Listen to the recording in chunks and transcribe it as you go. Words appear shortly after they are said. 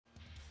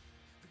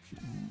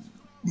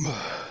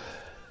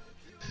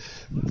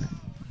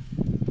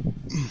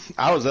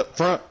I was up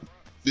front,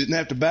 didn't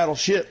have to battle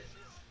shit.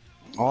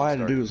 All I had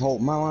to do was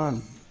hold my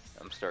line.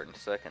 I'm starting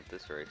second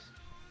this race.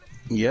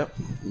 Yep,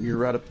 you're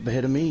right up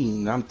ahead of me,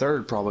 and I'm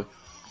third probably.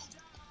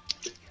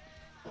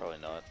 Probably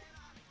not.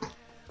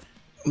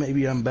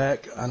 Maybe I'm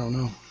back. I don't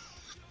know.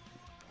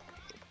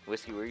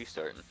 Whiskey, where are you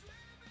starting?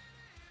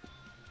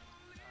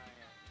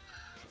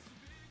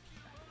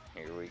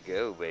 Here we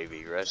go,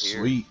 baby, right here.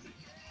 Sweet.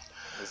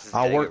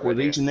 I'll work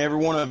with each and every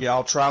one of you.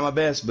 I'll try my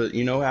best, but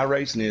you know how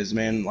racing is,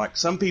 man. Like,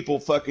 some people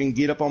fucking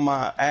get up on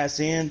my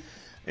ass end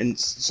and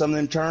some of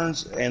them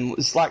turns, and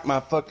it's like my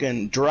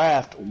fucking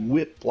draft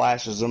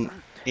whiplashes them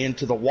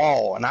into the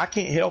wall, and I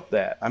can't help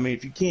that. I mean,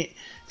 if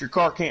your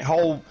car can't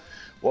hold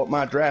what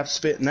my draft's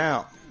spitting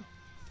out,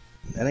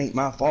 that ain't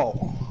my fault.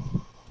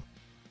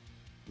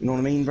 You know what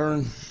I mean,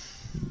 Vern?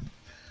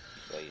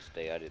 So you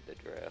stay out of the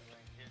draft.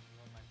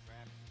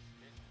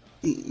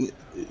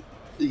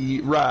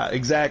 Right,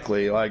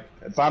 exactly. Like,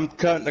 if I'm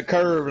cutting a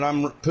curve and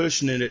I'm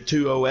pushing it at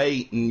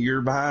 208 and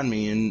you're behind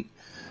me and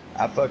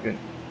I fucking...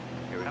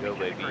 Here we go,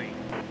 baby.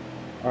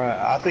 Alright,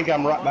 I think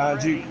I'm right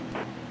behind you.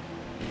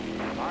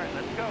 Alright,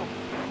 let's go.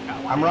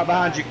 I'm right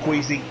behind you,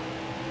 Queasy.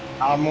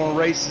 I'm gonna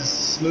race as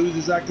smooth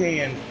as I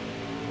can.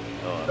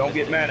 Oh, Don't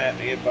get mad at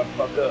me if I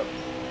fuck up.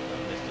 I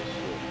missed this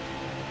shit.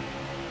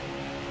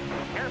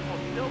 Careful,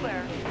 still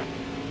there.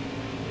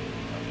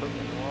 I'm putting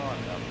the wall on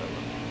now,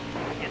 fella.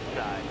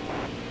 Inside.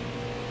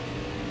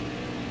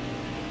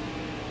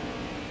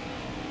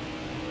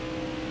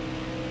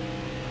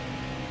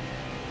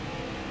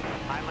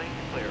 High lane's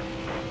clear.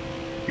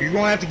 You're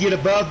gonna have to get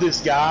above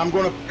this guy. I'm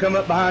gonna come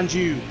up behind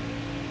you.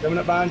 Coming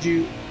up behind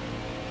you.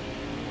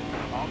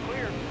 All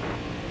clear.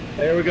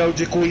 There we go,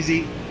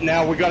 Jaqueezy.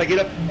 Now we gotta get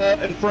up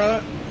in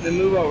front and then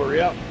move over,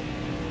 yep.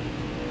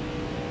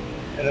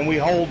 And then we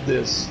hold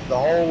this the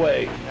whole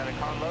way. Got a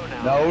car low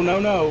now. No, no,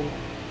 no.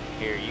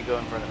 Here, you go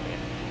in front of me.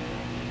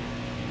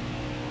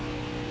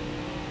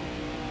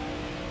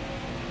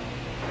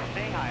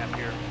 Stay high up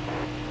here.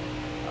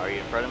 Are you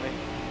in front of me?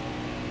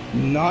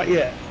 Not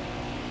yet.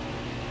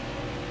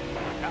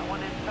 Got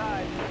one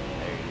inside.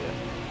 There you go.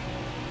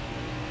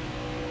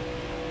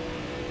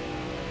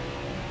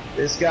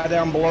 This guy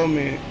down below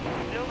me,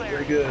 Still there.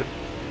 pretty good.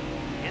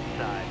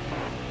 Inside.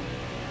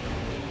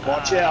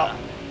 Watch out.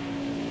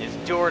 It's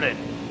Jordan.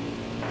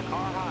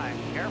 Car high.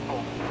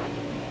 Careful.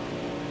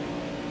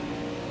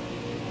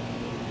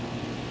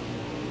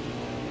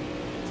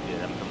 It's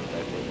good, I'm coming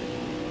back with it.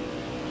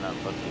 I'm not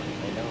fucking with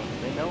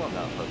it. They know I'm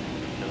not fucking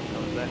with it. I'm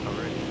coming back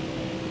already.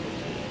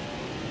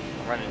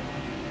 I'm running.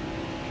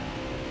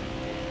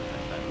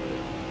 That's not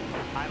good.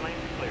 High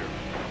lane's clear.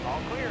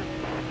 All clear.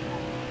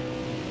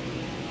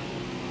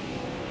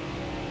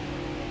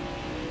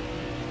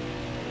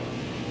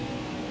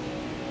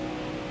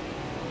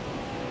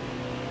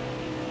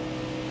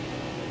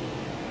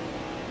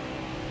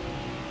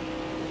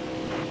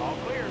 All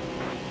clear.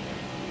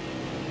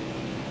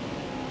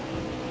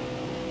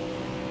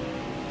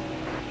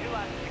 Two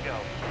laps to go.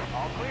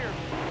 All clear.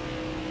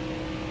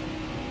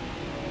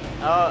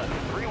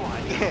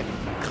 Rewind.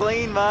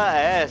 Clean my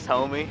ass,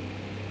 homie.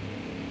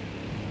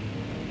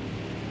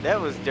 That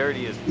was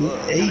dirty as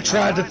fuck. He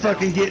tried to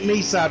fucking get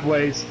me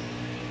sideways,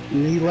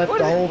 and he left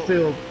the whole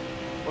field.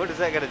 What does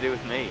that got to do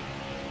with me?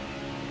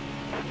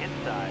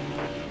 Inside.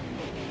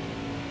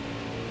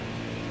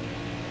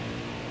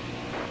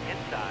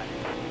 Inside.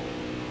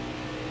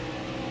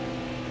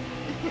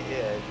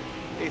 Yeah,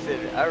 he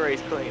said, I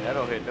race clean, I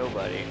don't hit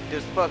nobody.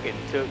 Just fucking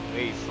took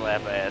me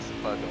slap ass and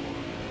fucking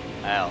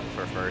out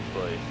for first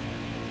place.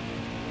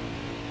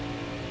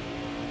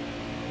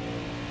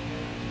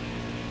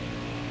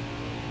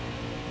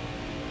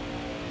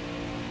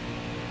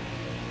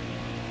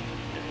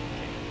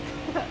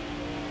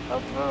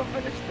 I'm gonna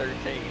finish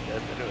 13,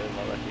 that's what it was,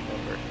 my lucky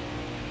number.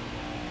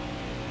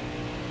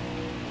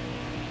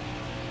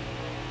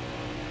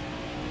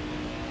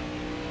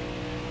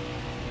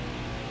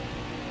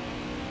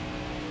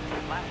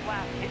 Last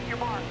lap. Hit your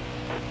mark.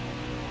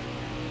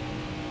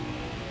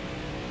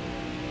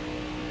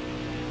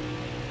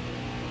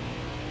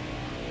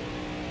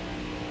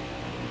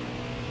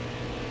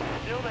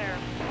 Still there.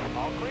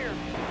 All clear.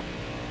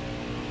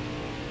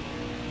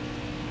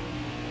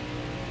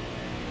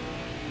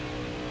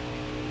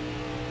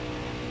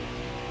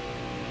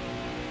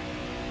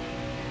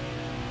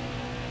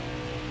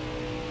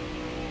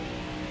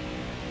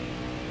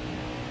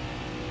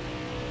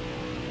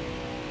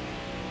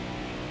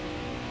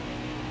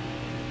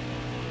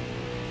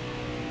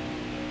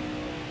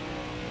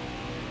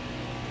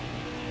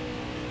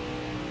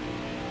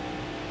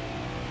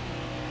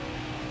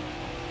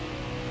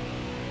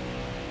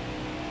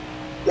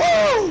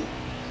 Whoa!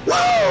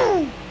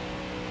 Whoa!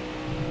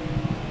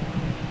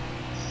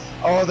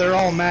 Oh, they're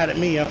all mad at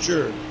me, I'm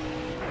sure.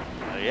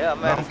 Yeah,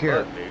 I'm mad as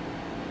care. fuck, dude.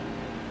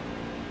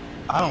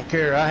 I don't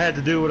care. I had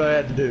to do what I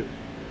had to do.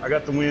 I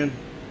got the win.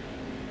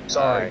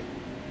 Sorry. Alright.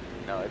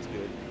 No, it's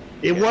good.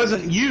 It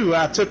wasn't you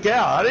I took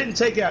out. I didn't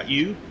take out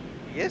you.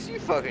 Yes, you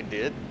fucking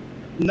did.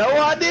 No,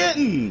 I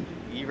didn't.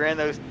 You ran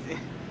those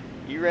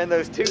You ran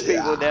those two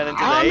people down into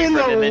the I'm in apron,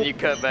 the- and then you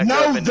cut back up.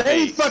 No, and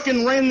they beat.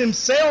 fucking ran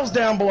themselves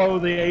down below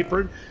the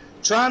apron,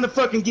 trying to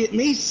fucking get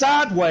me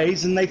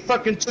sideways, and they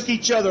fucking took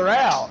each other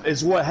out,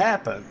 is what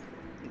happened.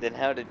 Then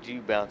how did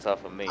you bounce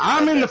off of me?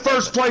 I'm How'd in the that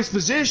first happen? place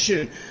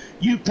position.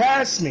 You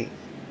passed me.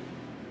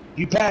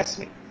 You passed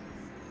me.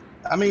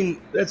 I mean,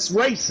 that's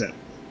racing.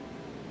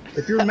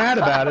 If you're mad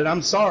about it,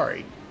 I'm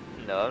sorry.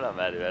 No, I'm not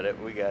mad about it.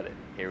 We got it.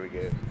 Here we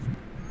go.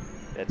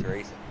 That's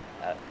racing.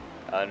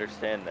 I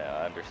understand now.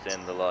 I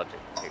understand the logic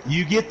here.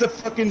 You get the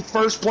fucking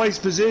first place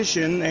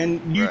position,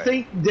 and you Right.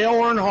 think Dale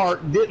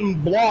Earnhardt didn't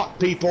block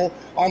people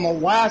on the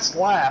last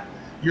lap.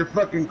 You're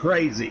fucking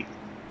crazy.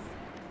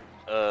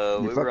 We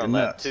were fucking on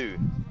lap nuts. 2.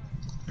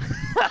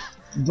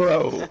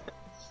 Bro.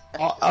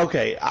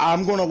 Okay,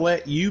 I'm going to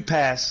let you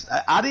pass.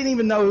 I didn't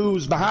even know who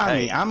was behind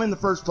me. Hey. I'm in the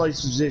first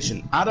place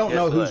position. I don't Guess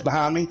know who's what?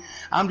 behind me.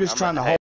 I'm just I'm trying to a- hold.